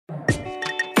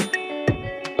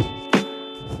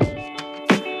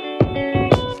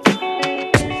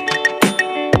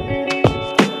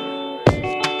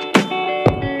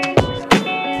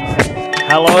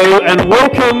Hello and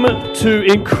welcome to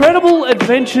Incredible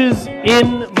Adventures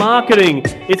in Marketing.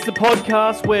 It's the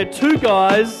podcast where two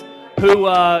guys who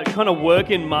kind of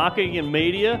work in marketing and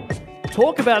media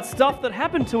talk about stuff that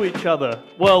happened to each other.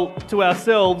 Well, to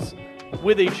ourselves,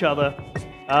 with each other,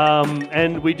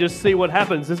 and we just see what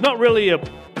happens. There's not really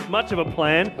much of a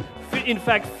plan. In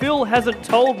fact, Phil hasn't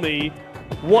told me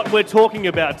what we're talking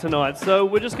about tonight, so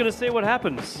we're just going to see what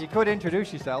happens. You could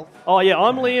introduce yourself. Oh yeah,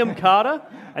 I'm Liam Carter,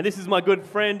 and this is my good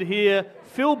friend here,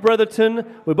 Phil Bretherton.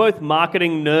 We're both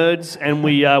marketing nerds, and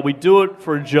we do it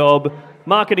for a job,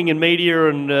 marketing and media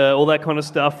and all that kind of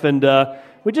stuff, and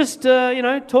we just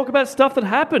talk about stuff that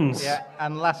happens. Yeah,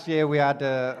 and last year we had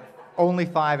only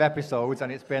 5 episodes,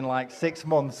 and it's been like 6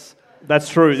 months. That's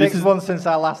true. 6 months since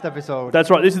our last episode.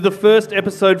 That's right. This is the first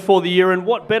episode for the year, and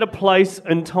what better place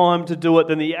and time to do it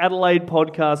than the Adelaide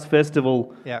Podcast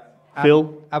Festival? Yeah.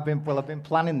 Phil? I've been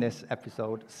planning this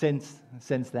episode since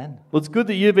then. Well, it's good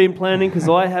that you've been planning because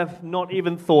I have not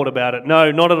even thought about it.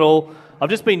 No, not at all. I've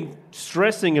just been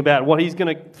stressing about what he's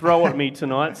going to throw at me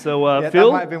tonight. So, Yeah, Phil?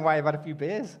 that might have been why you've had a few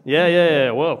beers. Yeah.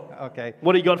 Well, Okay.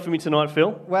 what do you got for me tonight,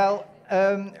 Phil? Well,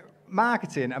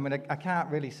 marketing, I mean, I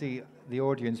can't really see the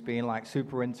audience being like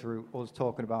super into us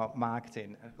talking about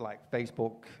marketing, like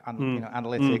Facebook and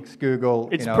analytics, Google.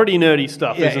 It's pretty nerdy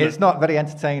stuff, Yeah, isn't it? it's not very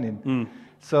entertaining.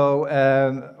 So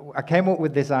I came up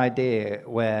with this idea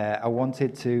where I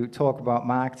wanted to talk about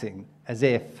marketing as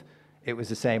if it was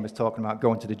the same as talking about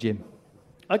going to the gym.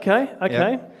 Okay.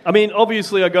 Yeah. I mean,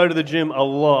 obviously, I go to the gym a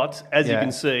lot, as you Yeah.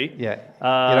 can see. Yeah,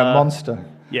 you're a monster.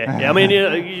 Yeah. I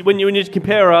mean, when you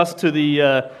compare us to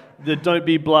the Don't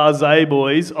Be Blasé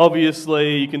boys,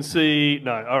 obviously you can see.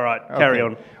 No, all right, carry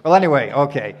on. Well, anyway,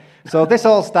 okay. So this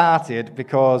all started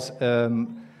because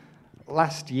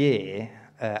last year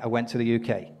I went to the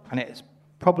UK, and it's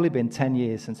probably been 10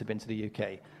 years since I've been to the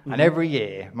UK. And every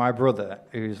year, my brother,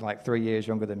 who's like 3 years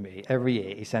younger than me, every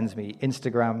year he sends me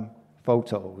Instagram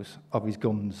photos of his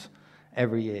guns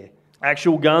every year.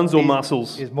 Actual guns or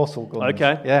muscles? His muscle guns.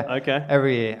 Okay, Yeah. okay.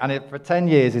 Every year. And for 10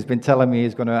 years, he's been telling me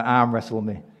he's going to arm wrestle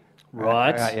me.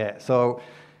 Right. Yeah. So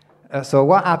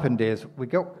what happened is we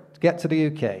get to the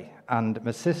UK, and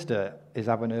my sister is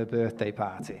having her birthday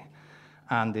party,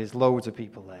 and there's loads of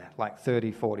people there, like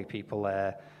 30, 40 people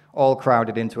there, all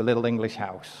crowded into a little English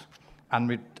house.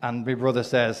 And my brother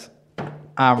says,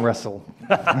 arm wrestle.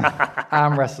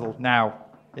 Arm wrestle now.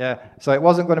 Yeah. So it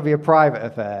wasn't going to be a private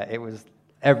affair. It was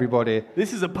everybody.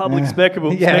 This is a public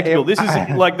spectacle. Yeah, This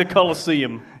is like the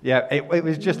Colosseum. Yeah, it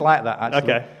was just like that,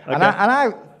 actually. Okay. And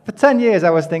I, for 10 years, I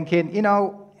was thinking,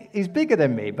 he's bigger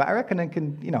than me, but I reckon I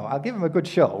can, I'll give him a good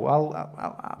show.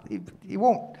 He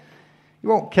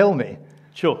won't kill me.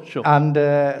 Sure. And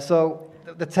so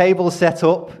the table's set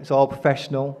up. It's all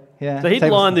professional. Yeah. So he'd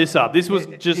lined this up. This was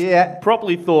just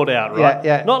properly thought out, right?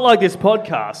 Yeah. Not like this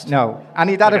podcast. No. And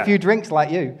he'd had a few drinks like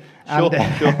you. Sure.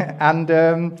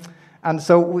 And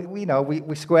so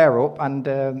we square up, and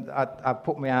I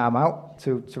put my arm out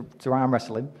to arm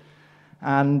wrestle him,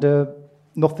 and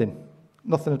nothing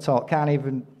at all. Can't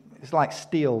even. It's like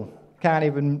steel. Can't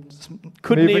even.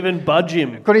 Couldn't even budge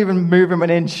him. Couldn't even move him an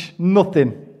inch.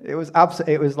 Nothing. It was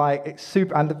It was like it's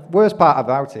super. And the worst part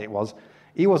about it was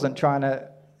he wasn't trying to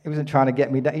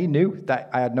get me down. He knew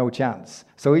that I had no chance,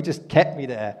 so he just kept me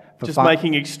there. Just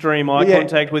making extreme eye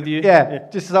contact with you? Yeah,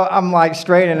 just so I'm like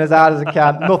straining as hard as I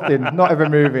can, nothing, not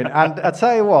even moving. And I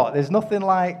tell you what, there's nothing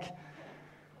like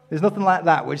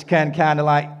that which can kind of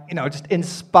like, just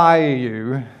inspire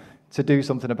you to do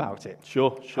something about it.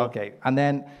 Sure. Okay, and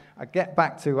then I get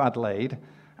back to Adelaide,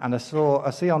 and I see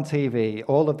on TV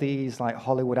all of these like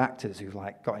Hollywood actors who've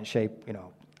like got in shape,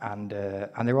 and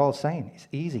they're all saying it's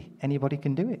easy, anybody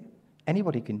can do it.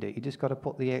 Anybody can do it. You just got to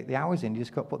put the hours in, you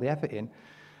just got to put the effort in.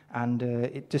 And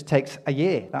it just takes a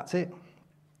year. That's it.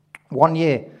 1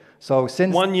 year. So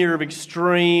since 1 year of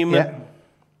extreme. Yeah.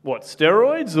 What,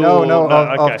 steroids?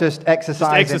 Of just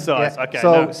exercising. Just exercise. Yeah. Okay.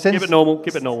 So keep it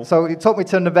normal. So it took me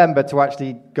till November to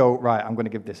actually go, right, I'm going to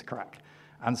give this a crack.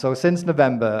 And so since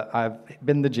November, I've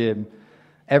been in the gym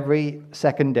every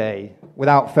second day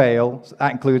without fail. So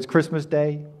that includes Christmas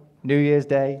Day, New Year's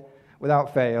Day,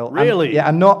 without fail. Really?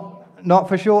 And not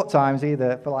for short times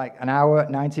either, for like an hour,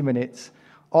 90 minutes.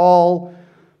 All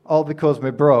because my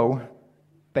bro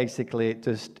basically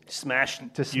just smashed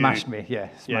me. Yeah,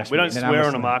 we don't swear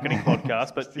on a marketing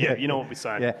podcast, but you know what we're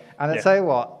saying. Yeah, and I tell you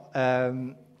what,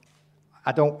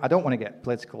 I don't want to get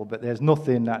political, but there's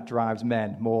nothing that drives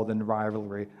men more than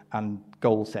rivalry and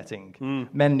goal setting.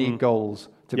 Men need goals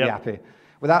to be happy.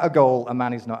 Without a goal, a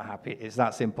man is not happy. It's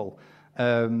that simple.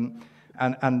 And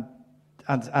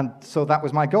so that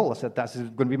was my goal. I said that's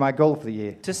going to be my goal for the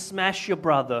year. To smash your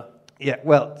brother. Yeah,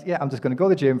 well, yeah, I'm just going to go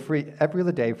to the gym every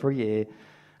other day for a year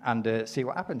and see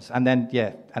what happens. And then,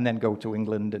 and then go to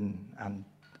England and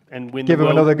win give the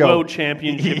him another go. world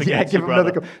championship yeah, against give your him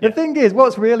another brother. go. The thing is,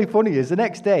 what's really funny is the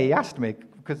next day he asked me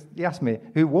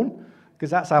who won, because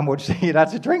that's how much he'd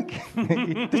had to drink.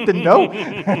 He just didn't know.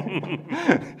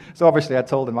 So obviously I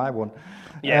told him I won.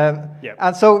 Yeah.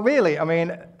 And so really, I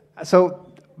mean, so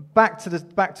back to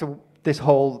this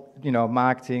whole,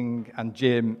 marketing and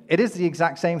gym, it is the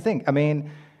exact same thing. I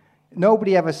mean,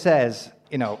 nobody ever says,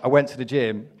 I went to the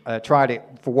gym, tried it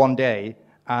for one day,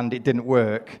 and it didn't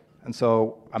work, and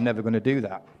so I'm never going to do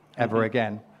that ever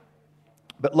again.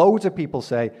 But loads of people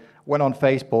say, went on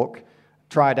Facebook,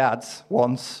 tried ads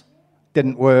once,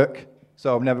 didn't work,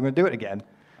 so I'm never going to do it again.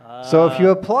 So if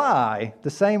you apply the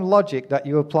same logic that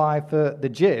you apply for the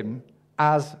gym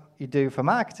as you do for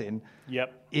marketing,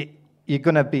 it's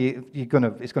going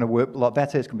to work a lot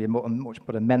better. It's going to be a much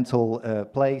better mental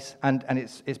place, and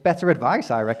it's better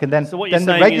advice, I reckon, than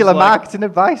the regular marketing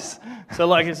advice. So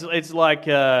like it's like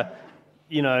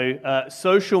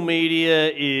social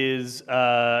media is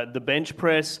the bench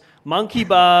press. Monkey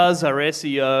bars are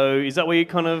SEO. Is that where you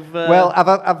kind of? Well,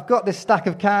 I've got this stack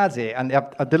of cards here, and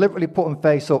I've deliberately put them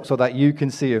face up so that you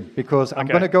can see them, because I'm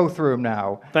going to go through them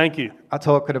now. Thank you. I'm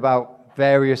talking about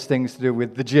various things to do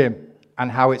with the gym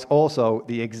and how it's also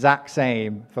the exact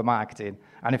same for marketing.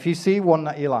 And if you see one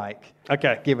that you like,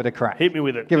 give it a crack. Hit me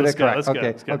with it. Give it a crack.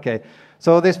 Let's go. Okay.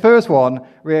 So this first one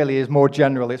really is more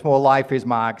general. It's more life is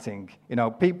marketing.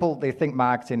 People, they think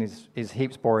marketing is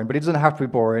heaps boring, but it doesn't have to be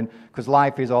boring, because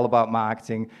life is all about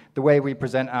marketing. The way we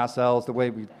present ourselves, the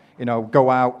way we, go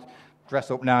out,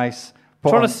 dress up nice.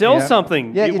 Trying to sell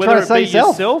something. Yeah, you're whether trying to sell it be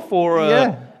yourself or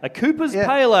a Cooper's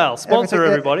Pale Ale. Sponsor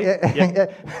everybody.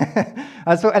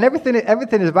 And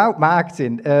everything is about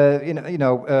marketing.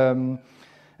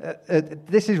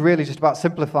 This is really just about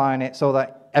simplifying it so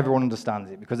that everyone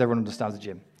understands it, because everyone understands the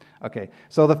gym. Okay,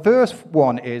 so the first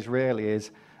one is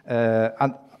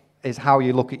how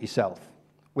you look at yourself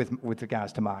with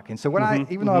regards to marketing. So when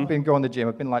even though I've been going to the gym,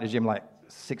 I've been like the gym like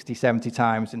 60, 70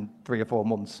 times in 3 or 4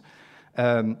 months.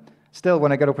 Still,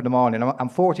 when I get up in the morning, I'm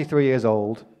 43 years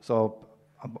old, so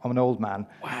I'm an old man.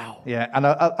 Wow. Yeah, and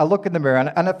I look in the mirror,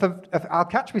 and if I'll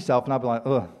catch myself, and I'll be like,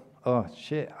 oh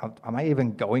shit, am I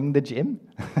even going to the gym?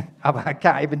 I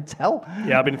can't even tell.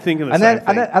 Yeah, I've been thinking the same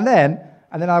thing.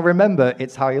 And then I remember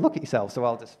it's how you look at yourself. So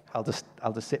I'll just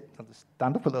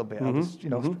stand up a little bit. I'll just,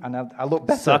 and I look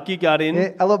better. Suck your gut in.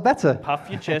 Yeah, I look better. Puff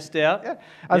your chest out. Yeah.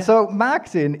 And so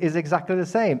marketing is exactly the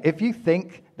same. If you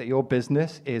think that your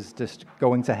business is just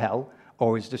going to hell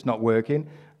or is just not working,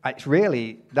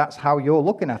 that's how you're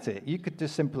looking at it. You could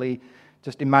just simply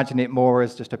imagine it more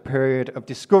as just a period of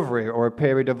discovery or a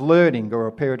period of learning or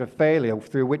a period of failure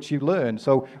through which you learn.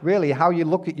 So really, how you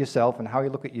look at yourself and how you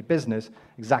look at your business,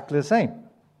 exactly the same.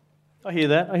 I hear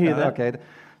that. Okay.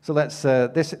 So let's.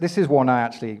 This is one I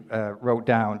actually wrote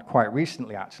down quite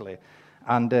recently, actually,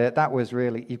 and that was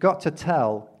really, you've got to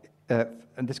tell,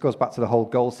 and this goes back to the whole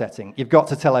goal setting. You've got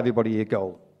to tell everybody your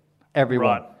goal,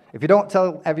 everyone. Right. If you don't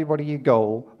tell everybody your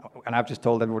goal, and I've just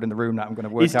told everyone in the room that I'm going to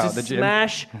work out at the gym.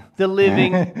 Smash the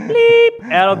living bleep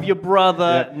out of your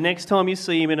brother next time you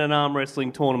see him in an arm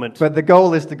wrestling tournament. But the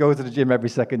goal is to go to the gym every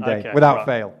second day without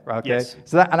fail. Okay. Yes.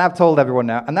 So and I've told everyone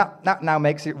now, and that now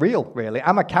makes it real. Really,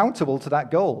 I'm accountable to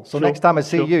that goal. So next time I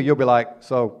see you, you'll be like,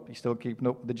 "So you still keeping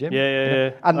up with the gym?"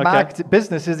 Yeah. And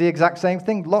business is the exact same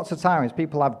thing. Lots of times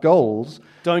people have goals,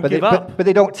 but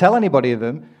they don't tell anybody of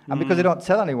them. And because they don't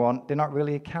tell anyone, they're not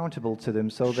really accountable to them,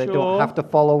 so they don't have to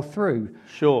follow through.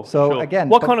 Sure. So again,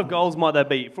 what kind of goals might that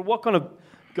be? For what kind of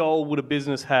goal would a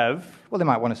business have? Well, they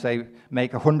might want to say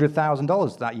make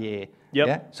 $100,000 that year. Yep.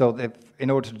 Yeah. So in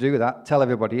order to do that, tell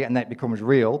everybody, and then it becomes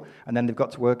real. And then they've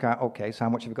got to work out, okay, so how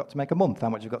much have you got to make a month? How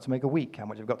much have you got to make a week? How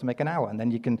much have you got to make an hour? And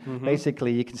then you can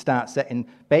you can start setting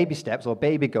baby steps or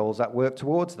baby goals that work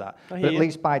towards that. But at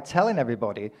least by telling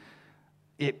everybody,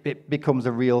 it becomes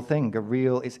a real thing.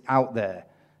 It's out there.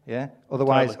 Yeah.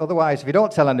 Otherwise, if you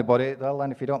don't tell anybody, well,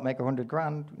 then if you don't make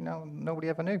 $100,000, nobody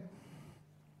ever knew.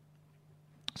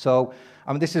 So,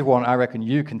 this is one I reckon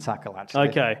you can tackle, actually.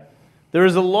 Okay. There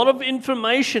is a lot of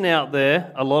information out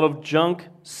there, a lot of junk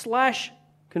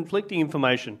 / conflicting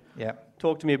information. Yeah.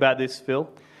 Talk to me about this, Phil.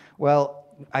 Well,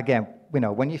 again,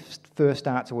 when you first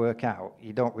start to work out,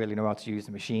 you don't really know how to use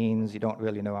the machines. You don't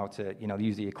really know how to,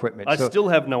 use the equipment. I still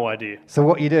have no idea. So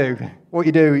what you do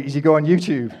is you go on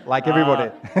YouTube, like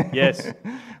everybody. Yes.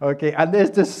 Okay, and there's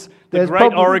the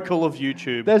great oracle of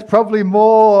YouTube. There's probably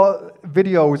more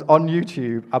videos on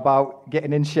YouTube about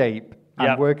getting in shape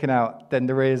and working out than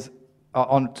there is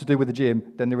on to do with the gym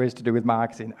than there is to do with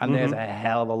marketing. And there's a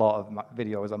hell of a lot of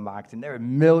videos on marketing. There are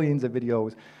millions of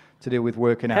videos to do with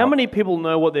working out. How many people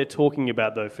know what they're talking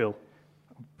about, though, Phil?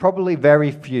 Probably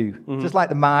very few. Just like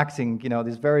the marketing,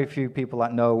 there's very few people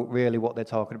that know really what they're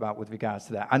talking about with regards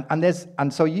to that.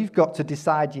 And so you've got to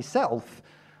decide yourself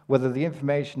whether the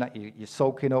information that you're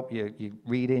soaking up, you're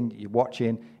reading, you're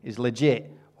watching is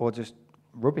legit or just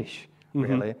rubbish,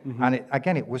 really. And it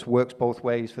just works both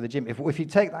ways for the gym. If you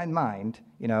take that in mind,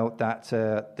 that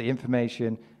the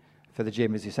information for the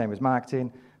gym is the same as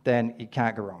marketing, then you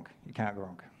can't go wrong. You can't go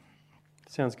wrong.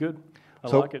 Sounds good. I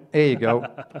so like it. Here you go.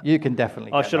 You can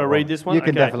definitely get should that I read one. this one? You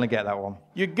can Okay. definitely get that one.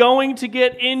 You're going to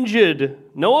get injured.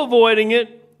 No avoiding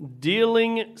it.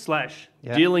 Dealing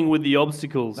with the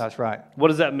obstacles. That's right. What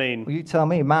does that mean? Well, you tell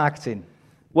me, marketing.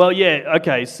 Well, yeah,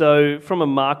 okay, so from a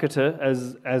marketer,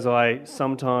 as I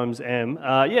sometimes am,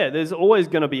 there's always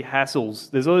going to be hassles.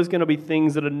 There's always going to be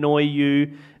things that annoy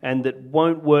you and that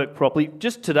won't work properly.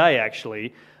 Just today,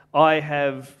 actually, I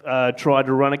have tried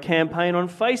to run a campaign on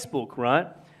Facebook, right?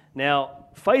 Now,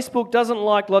 Facebook doesn't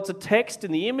like lots of text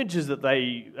in the images that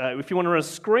they, if you want to run a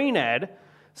screen ad,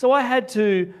 so I had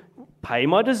to pay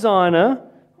my designer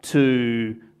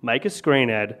to make a screen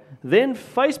ad. Then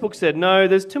Facebook said, no,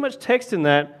 there's too much text in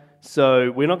that, so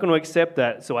we're not going to accept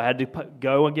that. So I had to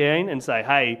go again and say,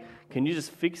 hey, can you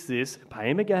just fix this? Pay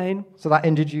him again. So that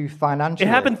injured you financially?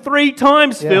 It happened 3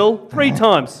 times, Phil. 3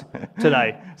 times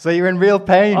today. So you're in real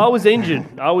pain. I was injured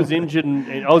and I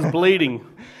was bleeding.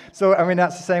 So,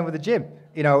 that's the same with the gym.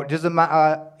 It doesn't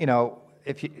matter,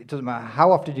 it doesn't matter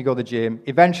how often you go to the gym,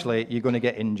 eventually you're going to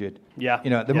get injured. Yeah.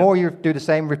 The more you do the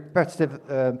same repetitive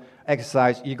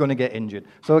exercise, you're going to get injured.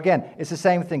 So again, it's the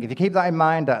same thing. If you keep that in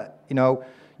mind that,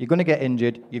 you're going to get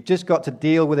injured, you've just got to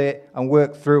deal with it and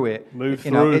work through it. Move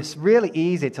through. It's really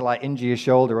easy to injure your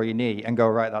shoulder or your knee and go,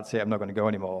 right, that's it, I'm not going to go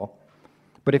anymore.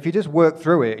 But if you just work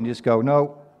through it and you just go,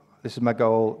 no, this is my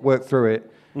goal, work through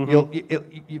it,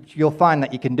 you'll find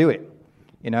that you can do it.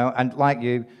 And like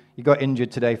you got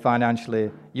injured today financially.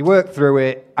 You worked through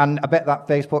it, and I bet that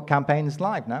Facebook campaign is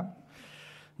live now.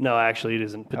 No, actually it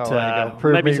isn't. But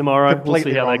Prove maybe me tomorrow we'll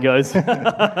see how wrong. that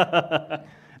goes.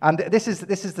 And this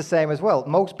is the same as well.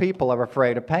 Most people are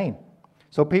afraid of pain.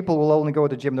 So people will only go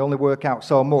to the gym, they only work out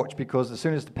so much because as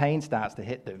soon as the pain starts to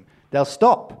hit them, they'll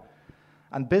stop.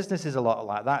 And business is a lot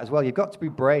like that as well. You've got to be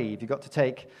brave. You've got to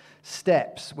take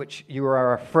steps which you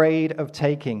are afraid of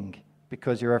taking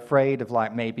because you're afraid of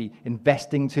maybe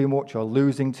investing too much or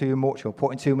losing too much or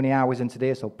putting too many hours into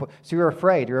this. So you're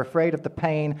afraid. You're afraid of the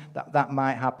pain that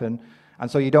might happen,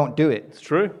 and so you don't do it. It's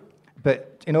true.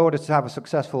 But in order to have a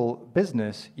successful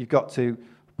business, you've got to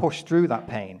push through that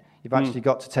pain. You've actually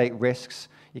got to take risks.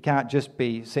 You can't just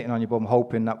be sitting on your bum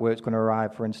hoping that work's going to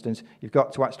arrive, for instance. You've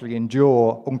got to actually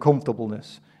endure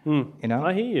uncomfortableness.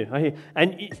 I hear you.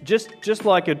 And just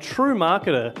like a true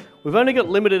marketer, we've only got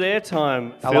limited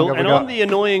airtime, Phil, and I'm the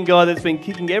annoying guy that's been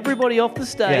kicking everybody off the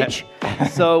stage. Yeah.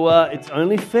 So it's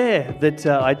only fair that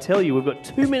I tell you we've got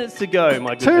 2 minutes to go,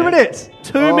 my good 2 man. minutes?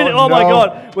 2 minutes. Oh, my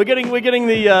God. We're getting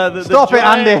the Stop it,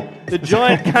 Andy. The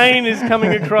giant cane is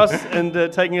coming across and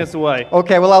taking us away.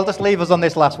 Okay, well, I'll just leave us on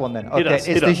this last one then. Okay,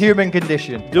 Hit us. the human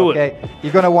condition. Do it.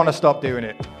 You're going to want to stop doing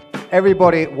it.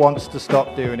 Everybody wants to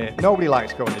stop doing it. Nobody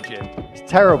likes going to the gym. It's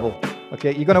terrible.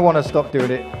 Okay, you're going to want to stop doing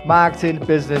it. Marketing,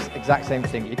 business, exact same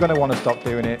thing. You're going to want to stop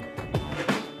doing it.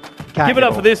 Give it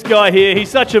up for this guy here. He's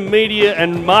such a media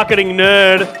and marketing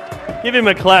nerd. Give him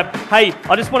a clap. Hey,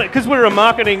 I just want to, because we're a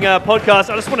marketing podcast,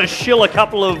 I just want to shill a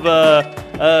couple of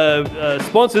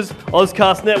sponsors.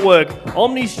 Ozcast Network,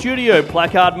 Omni Studio,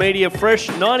 Placard Media, Fresh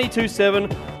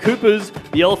 92.7, Coopers,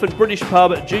 The Elephant British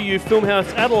Pub, GU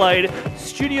Filmhouse Adelaide,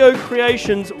 Studio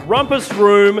Creations, Rumpus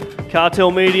Room,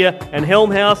 Cartel Media, and Helm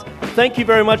House. Thank you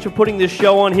very much for putting this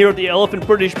show on here at the Elephant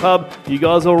British Pub. You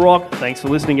guys all rock. Thanks for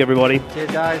listening, everybody.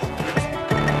 Cheers, guys.